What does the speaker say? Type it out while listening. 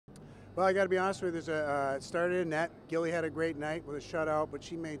Well, I got to be honest with you. It started in net. Gilly had a great night with a shutout, but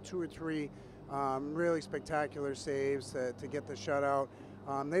she made 2 or 3 really spectacular saves to get the shutout.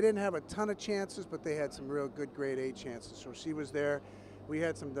 They didn't have a ton of chances, but they had some real good grade A chances. So she was there. We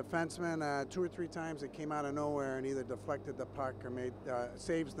had some defensemen 2 or 3 times that came out of nowhere and either deflected the puck or made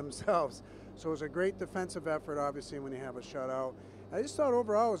saves themselves. So it was a great defensive effort, obviously, when you have a shutout. I just thought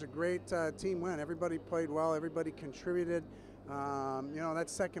overall it was a great team win. Everybody played well. Everybody contributed. That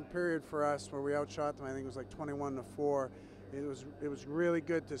second period for us where we outshot them, I think it was like 21-4. It was really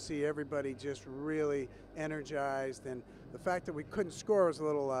good to see everybody just really energized, and the fact that we couldn't score was a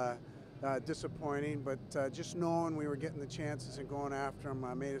little disappointing, but just knowing we were getting the chances and going after them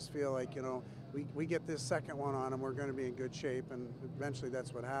made us feel like, we get this second one on them, we're going to be in good shape, and eventually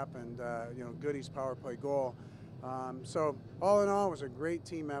that's what happened. Goody's power play goal. So all in all, it was a great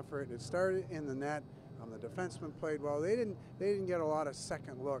team effort. It started in the net. The defensemen played well. They didn't get a lot of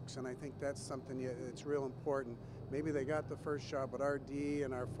second looks, and I think that's something that's real important. Maybe they got the first shot, but our D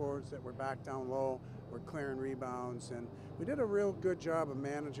and our forwards that were back down low were clearing rebounds, and we did a real good job of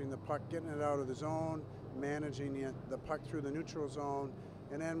managing the puck, getting it out of the zone, managing the puck through the neutral zone,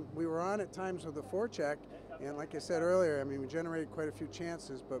 and then we were on at times with the forecheck, and like I said earlier, I mean, we generated quite a few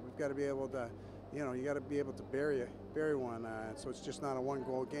chances, but we've got to be able to you got to be able to bury one, so it's just not a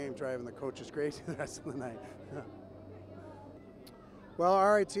one-goal game driving the coaches crazy the rest of the night. Well,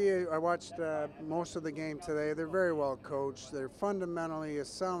 RIT, I watched most of the game today. They're very well coached. They're fundamentally as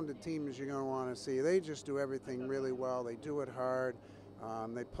sound a team as you're going to want to see. They just do everything really well. They do it hard.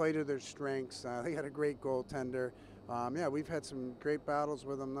 They play to their strengths. They got a great goaltender. We've had some great battles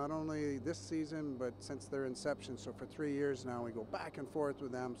with them, not only this season, but since their inception. So for 3 years now, we go back and forth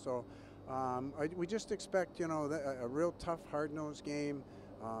with them. So we just expect, a real tough, hard-nosed game.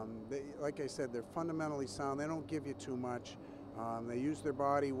 Like I said, they're fundamentally sound. They don't give you too much. They use their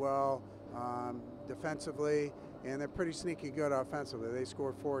body well defensively, and they're pretty sneaky good offensively. They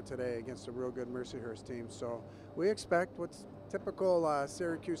scored 4 today against a real good Mercyhurst team. So we expect what's typical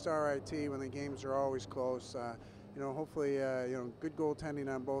Syracuse RIT when the games are always close. Hopefully, good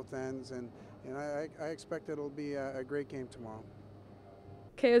goaltending on both ends, and I expect it'll be a great game tomorrow.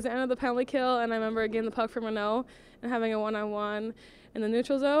 Okay, it was the end of the penalty kill, and I remember getting the puck from Renault and having a one-on-one in the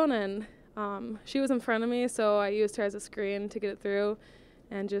neutral zone, and she was in front of me, so I used her as a screen to get it through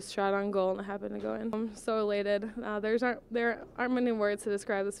and just shot on goal, and it happened to go in. I'm so elated. There aren't many words to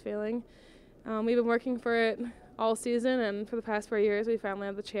describe this feeling. We've been working for it all season, and for the past 4 years, we finally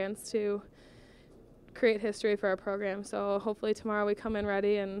have the chance to create history for our program. So hopefully tomorrow we come in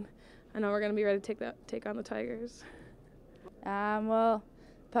ready, and I know we're going to be ready to take on the Tigers. Well,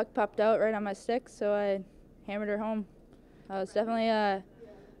 puck popped out right on my stick, so I hammered her home. It's definitely a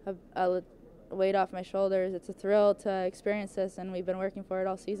weight off my shoulders. It's a thrill to experience this, and we've been working for it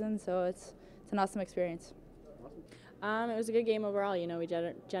all season, so it's an awesome experience. It was a good game overall. We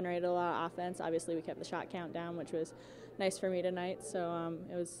generated a lot of offense. Obviously, we kept the shot count down, which was nice for me tonight. So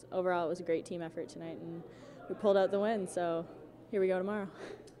it was a great team effort tonight, and we pulled out the win. So here we go tomorrow.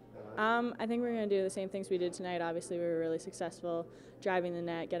 I think we're going to do the same things we did tonight. Obviously, we were really successful driving the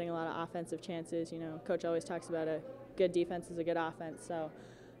net, getting a lot of offensive chances. Coach always talks about a good defense is a good offense. So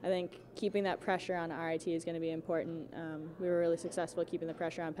I think keeping that pressure on RIT is going to be important. We were really successful keeping the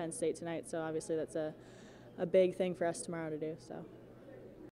pressure on Penn State tonight. So obviously that's a big thing for us tomorrow to do. So.